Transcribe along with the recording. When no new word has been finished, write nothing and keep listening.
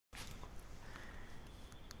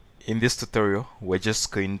In this tutorial, we're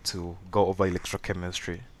just going to go over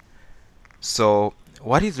electrochemistry. So,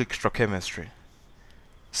 what is electrochemistry?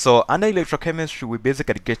 So, under electrochemistry, we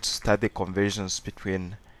basically get to study conversions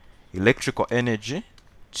between electrical energy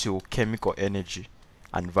to chemical energy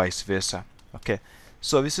and vice versa. Okay,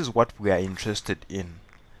 so this is what we are interested in.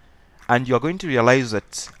 And you're going to realize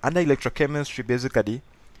that under electrochemistry, basically,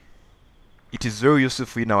 it is very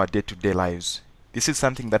useful in our day-to-day lives. This is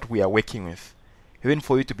something that we are working with. Even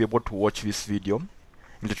for you to be able to watch this video,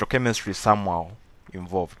 electrochemistry is somehow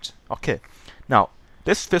involved. Okay, now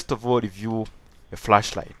let's first of all review a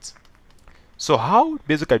flashlight. So how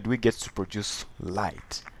basically do we get to produce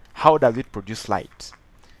light? How does it produce light?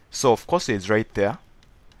 So of course it's right there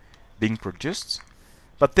being produced,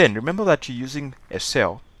 but then remember that you're using a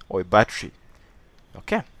cell or a battery.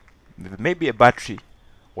 Okay, there may be a battery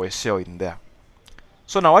or a cell in there.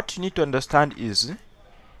 So now what you need to understand is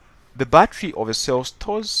the battery of a cell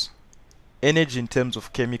stores energy in terms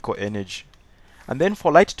of chemical energy, and then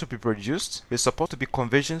for light to be produced, there's supposed to be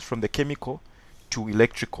conversions from the chemical to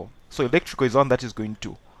electrical. So electrical is one that is going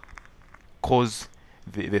to cause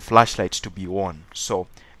the flashlight to be on. So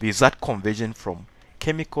there's that conversion from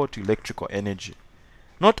chemical to electrical energy.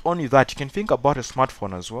 Not only that, you can think about a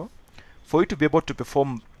smartphone as well. For you to be able to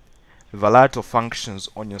perform a variety of functions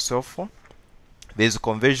on your cell phone, there's a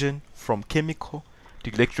conversion from chemical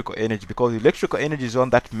to electrical energy, because electrical energy is one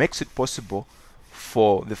that makes it possible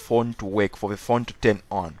for the phone to work, for the phone to turn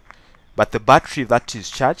on. But the battery that is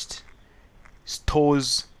charged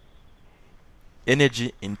stores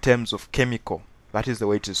energy in terms of chemical. That is the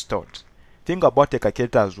way it is stored. Think about a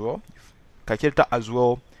calculator as well. Calculator as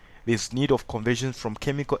well, there's need of conversions from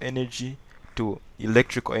chemical energy to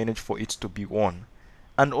electrical energy for it to be on.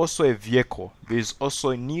 And also a vehicle, there is also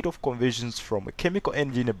a need of conversions from a chemical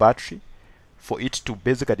energy in a battery for it to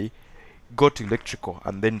basically go to electrical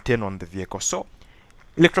and then turn on the vehicle. So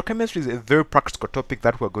electrochemistry is a very practical topic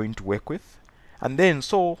that we're going to work with. And then,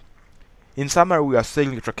 so in summary, we are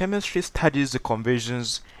saying electrochemistry studies the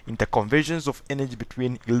conversions, interconversions of energy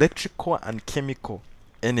between electrical and chemical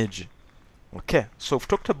energy. Okay, so we've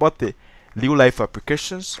talked about the real life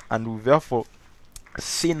applications, and we've therefore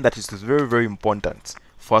seen that it is very, very important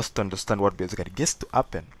for us to understand what basically gets to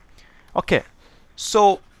happen. Okay,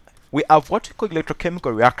 so we have what we call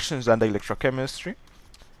electrochemical reactions under electrochemistry.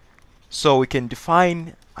 So we can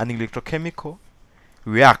define an electrochemical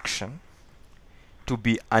reaction to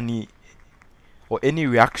be any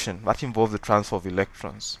reaction that involves the transfer of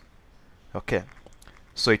electrons. Okay,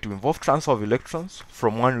 so it will involve transfer of electrons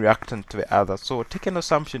from one reactant to the other. So take an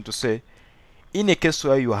assumption to say, in a case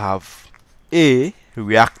where you have A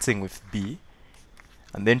reacting with B,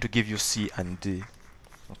 and then to give you C and D.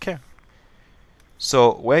 Okay,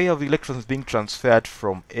 so where you have electrons being transferred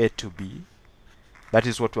from A to B, that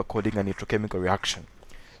is what we're calling an electrochemical reaction.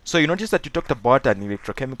 So you notice that you talked about an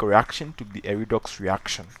electrochemical reaction to be a redox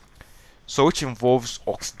reaction, so which involves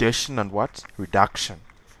oxidation and what? Reduction.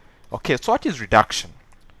 Okay, so what is reduction?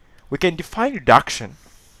 We can define reduction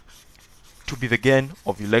to be the gain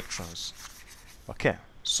of electrons. Okay,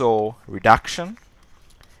 so reduction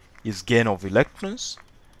is gain of electrons,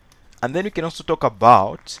 and then we can also talk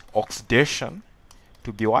about oxidation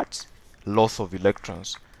to be what? Loss of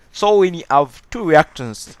electrons. So when you have two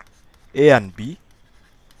reactants, A and B,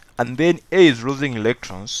 and then A is losing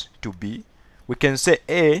electrons to B, we can say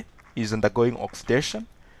A is undergoing oxidation,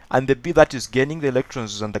 and the B that is gaining the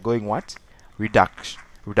electrons is undergoing what?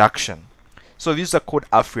 Reduction. So these are called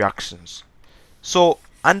half reactions. So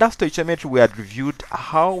under stoichiometry, we had reviewed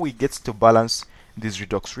how we get to balance these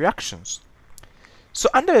redox reactions. So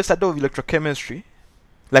under the study of electrochemistry,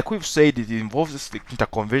 like we've said, it involves this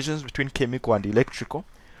interconversions between chemical and electrical.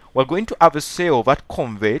 We're going to have a cell that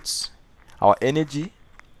converts our energy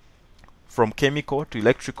from chemical to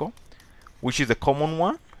electrical, which is a common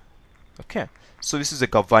one. Okay, so this is a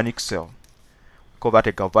galvanic cell. We call that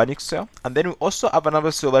a galvanic cell. And then we also have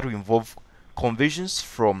another cell that will involve conversions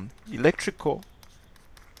from electrical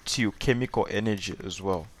to chemical energy as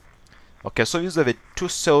well. Okay, so these are the two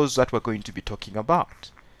cells that we're going to be talking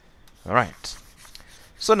about. All right.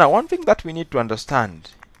 So now one thing that we need to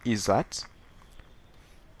understand is that,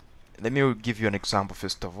 let me give you an example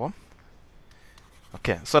first of all.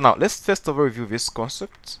 Okay, so now let's first of all review this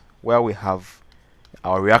concept where we have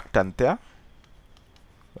our reactant there.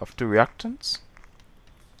 We have two reactants,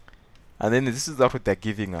 and then this is what they're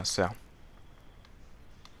giving us here.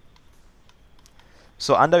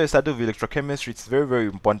 So under the study of electrochemistry, it's very, very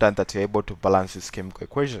important that you're able to balance this chemical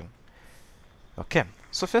equation. Okay,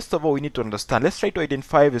 so first of all, we need to understand, let's try to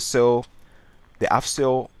identify the cell, the half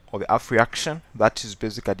cell or the half reaction, that is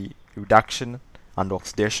basically reduction and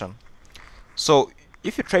oxidation. So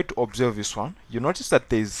if you try to observe this one, you notice that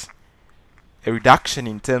there's a reduction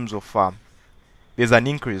in terms of there's an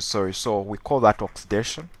increase, sorry, so we call that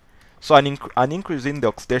oxidation. So an increase in the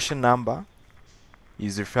oxidation number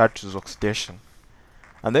is referred to as oxidation.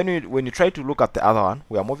 And then when you try to look at the other one,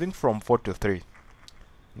 we are moving from 4 to 3.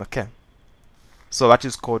 Okay, so that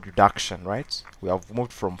is called reduction, right? We have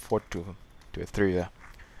moved from 4 to 3 there.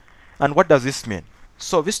 And what does this mean?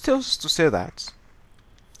 So this tells us to say that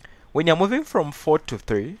when you're moving from 4 to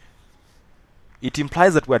 3, it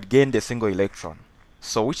implies that we had gained a single electron,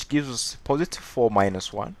 so which gives us positive 4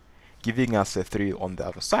 minus 1, giving us a 3 on the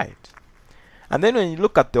other side. And then when you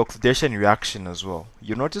look at the oxidation reaction as well,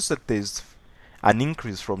 you notice that there's an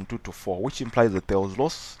increase from 2 to 4, which implies that there was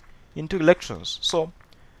loss in 2 electrons. So,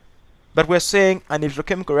 but we're saying an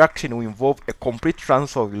electrochemical reaction will involve a complete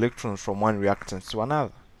transfer of electrons from one reactant to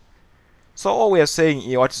another. So all we are saying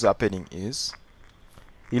here, what is happening is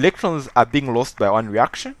electrons are being lost by one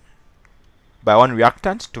reactant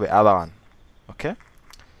to the other one. Okay,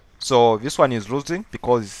 so this one is losing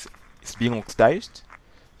because it's being oxidized.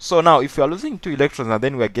 So now if we are losing 2 electrons and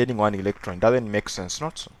then we are gaining 1 electron, it doesn't make sense,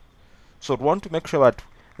 not so. So we want to make sure that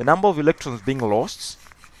the number of electrons being lost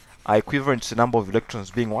are equivalent to the number of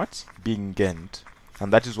electrons being what? Being gained.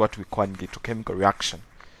 And that is what we call an electrochemical reaction.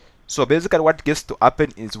 So basically what gets to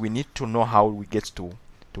happen is we need to know how we get to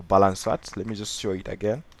balance that. Let me just show it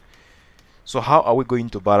again. So how are we going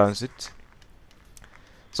to balance it?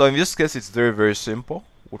 So in this case it's very, very simple.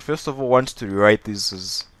 We first of all want to rewrite these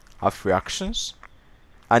as half reactions.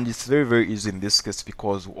 And it's very, very easy in this case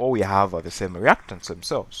because all we have are the same reactants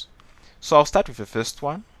themselves. So I'll start with the first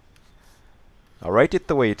one. I'll write it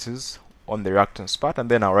the way it is on the reactants part, and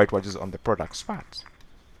then I'll write what is on the products part.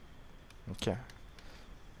 Okay,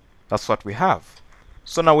 that's what we have.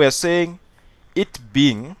 So now we are saying it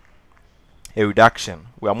being a reduction,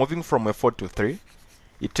 we are moving from a 4 to 3.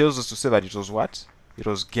 It tells us to say that it was what? It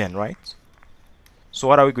was gain, right? So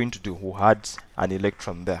what are we going to do? We'll add an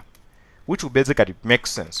electron there, which will basically make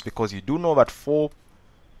sense because you do know that 4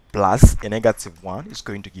 plus a negative 1 is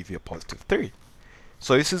going to give you a positive 3.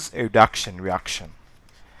 So this is a reduction reaction.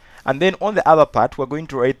 And then on the other part, we're going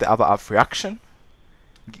to write the other half reaction,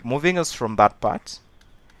 moving us from that part,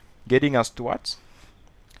 getting us to what?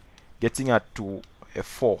 Getting us to a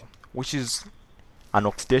 4, which is an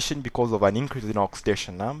oxidation because of an increase in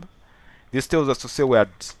oxidation number. This tells us to say we had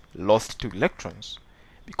lost 2 electrons,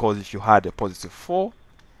 because if you had a positive 4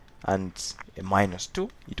 and a minus 2,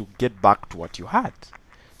 it will get back to what you had.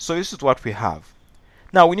 So this is what we have.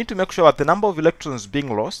 Now we need to make sure that the number of electrons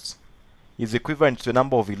being lost is equivalent to the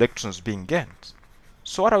number of electrons being gained.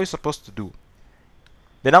 So what are we supposed to do?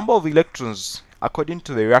 The number of electrons, according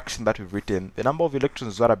to the reaction that we've written, the number of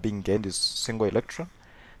electrons that are being gained is single electron.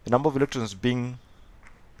 The number of electrons being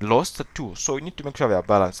lost are 2. So we need to make sure they are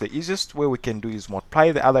balanced. The easiest way we can do is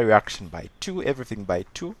multiply the other reaction by 2, everything by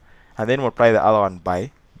 2, and then multiply the other one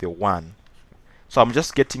by the 1. So I'm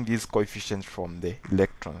just getting these coefficients from the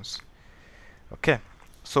electrons. Okay,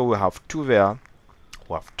 so we have 2 there,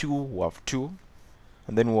 we have 2, we have 2,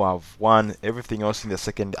 and then we'll have 1. Everything else in the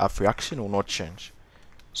second half reaction will not change.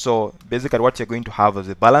 So basically what you're going to have as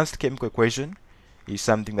a balanced chemical equation is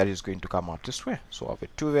something that is going to come out this way. So we'll have a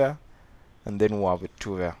 2 there, and then we'll have a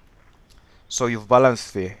 2 there. So you've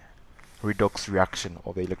balanced the redox reaction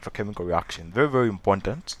or the electrochemical reaction. Very, very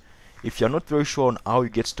important. If you're not very sure on how you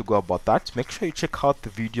get to go about that, make sure you check out the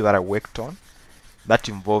video that I worked on that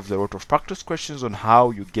involves a lot of practice questions on how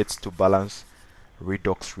you get to balance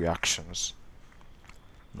redox reactions.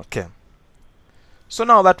 Okay, so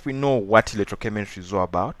now that we know what electrochemistry is all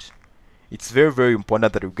about, it's very, very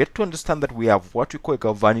important that we get to understand that we have what we call a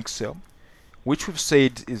galvanic cell, which we've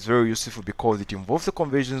said is very useful because it involves the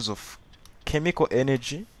conversions of chemical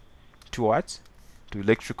energy to what? To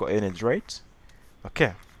electrical energy, right?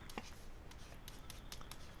 Okay.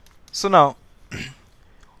 So now,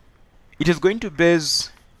 it is going to base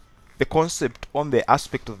the concept on the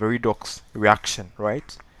aspect of the redox reaction,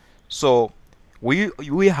 right? So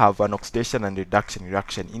we have an oxidation and reduction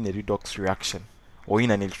reaction in a redox reaction or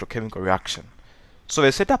in an electrochemical reaction. So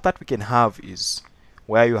the setup that we can have is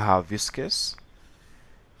where you have viscous.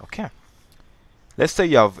 Okay, let's say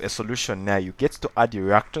you have a solution now. You get to add your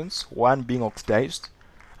reactants, one being oxidized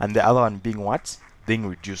and the other one being what? Being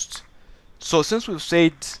reduced. So since we've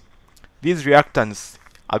said these reactants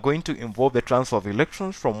are going to involve the transfer of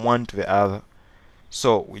electrons from one to the other,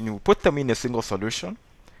 so when you put them in a single solution,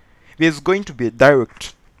 there's going to be a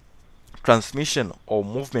direct transmission or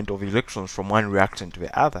movement of electrons from one reactant to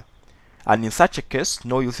the other, and in such a case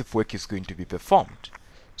no useful work is going to be performed.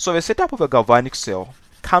 So the setup of a galvanic cell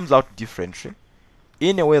comes out differently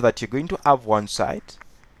in a way that you're going to have one side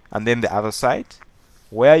and then the other side,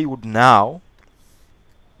 where you would now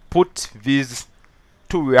put these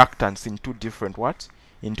two reactants in two different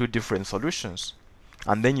solutions,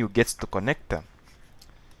 and then you get to connect them.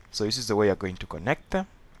 So this is the way you're going to connect them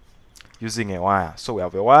using a wire. So we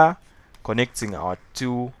have a wire connecting our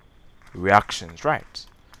two reactions, right?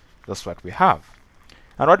 That's what we have.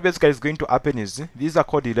 And what basically is going to happen is, these are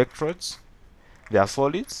called electrodes. They are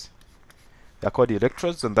solids. They are called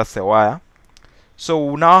electrodes, and that's a wire. So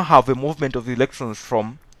we now have a movement of the electrons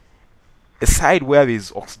from a side where there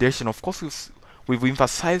is oxidation. Of course, we've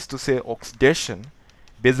emphasized to say oxidation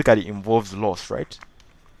basically involves loss, right?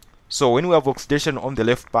 So when we have oxidation on the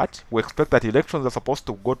left part, we expect that electrons are supposed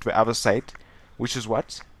to go to the other side, which is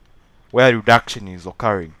what? Where reduction is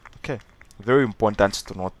occurring. Okay, very important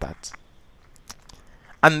to note that.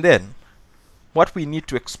 And then, what we need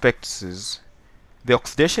to expect is the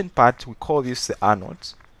oxidation part, we call this the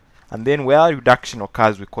anode. And then where reduction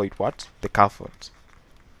occurs, we call it what? The cathode.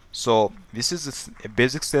 So this is a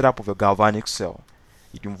basic setup of a galvanic cell.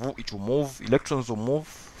 Electrons will move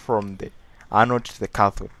from the anode to the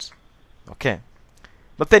cathode. Okay.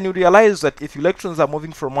 But then you realize that if electrons are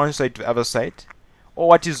moving from one side to the other side, or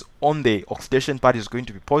what is on the oxidation part is going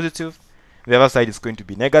to be positive, the other side is going to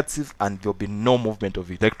be negative, and there will be no movement of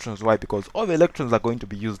electrons. Why? Because all the electrons are going to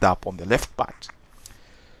be used up on the left part.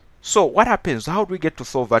 So what happens? How do we get to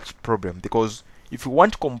solve that problem? Because if you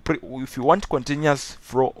want continuous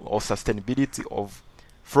flow or sustainability of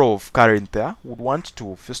flow of current there, we would want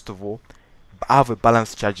to first of all have a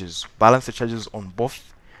balance the charges on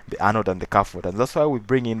both the anode and the cathode, and that's why we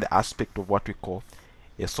bring in the aspect of what we call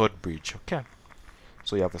a third bridge. Okay,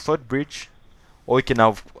 so you have a third bridge, or you can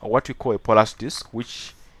have what we call a porous disc,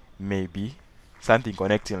 which may be something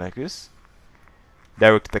connecting like this.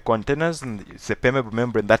 Direct the containers, and it's a permeable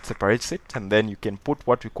membrane that separates it, and then you can put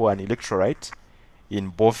what we call an electrolyte in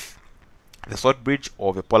both the third bridge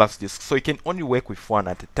or the porous disc. So you can only work with one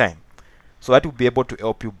at a time. So that will be able to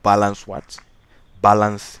help you balance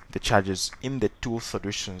the charges in the two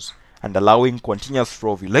solutions, and allowing continuous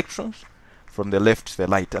flow of electrons from the left to the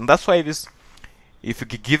right. And that's why this, if you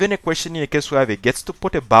get given a question in a case where they gets to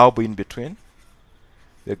put a bulb in between,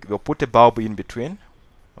 they'll put a bulb in between.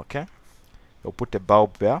 Okay, they'll put a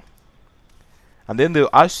bulb there, and then they'll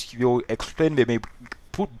ask, you'll explain, they may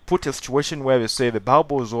put a situation where they say the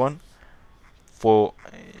bulb was on for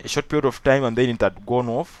a short period of time and then it had gone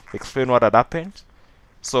off. Explain what had happened.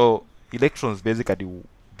 So electrons basically will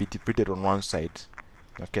be depleted on one side.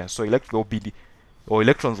 Okay, so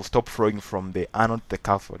electrons will stop flowing from the anode to the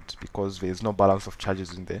cathode because there is no balance of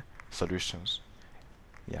charges in the solutions.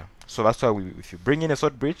 Yeah, so that's why if you bring in a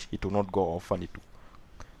third bridge, it will not go off and it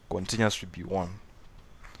will continuously be on.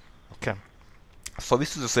 Okay, so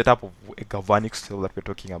this is the setup of a galvanic cell that we're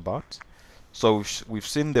talking about. So we've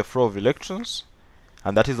seen the flow of electrons,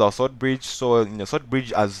 and that is our third bridge. So in a third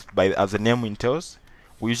bridge, as the name entails,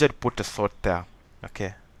 we usually put a third there.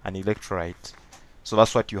 Okay, an electrolyte. So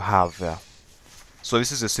that's what you have there. So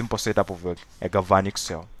this is a simple setup of a galvanic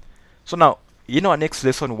cell. So now, in our next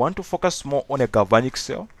lesson, we want to focus more on a galvanic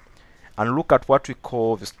cell and look at what we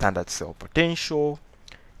call the standard cell potential,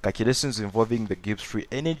 calculations involving the Gibbs free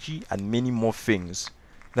energy, and many more things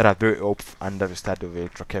that are very helpful under the study of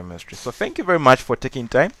electrochemistry. So thank you very much for taking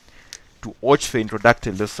time to watch the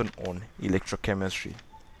introductory lesson on electrochemistry,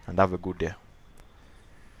 and have a good day.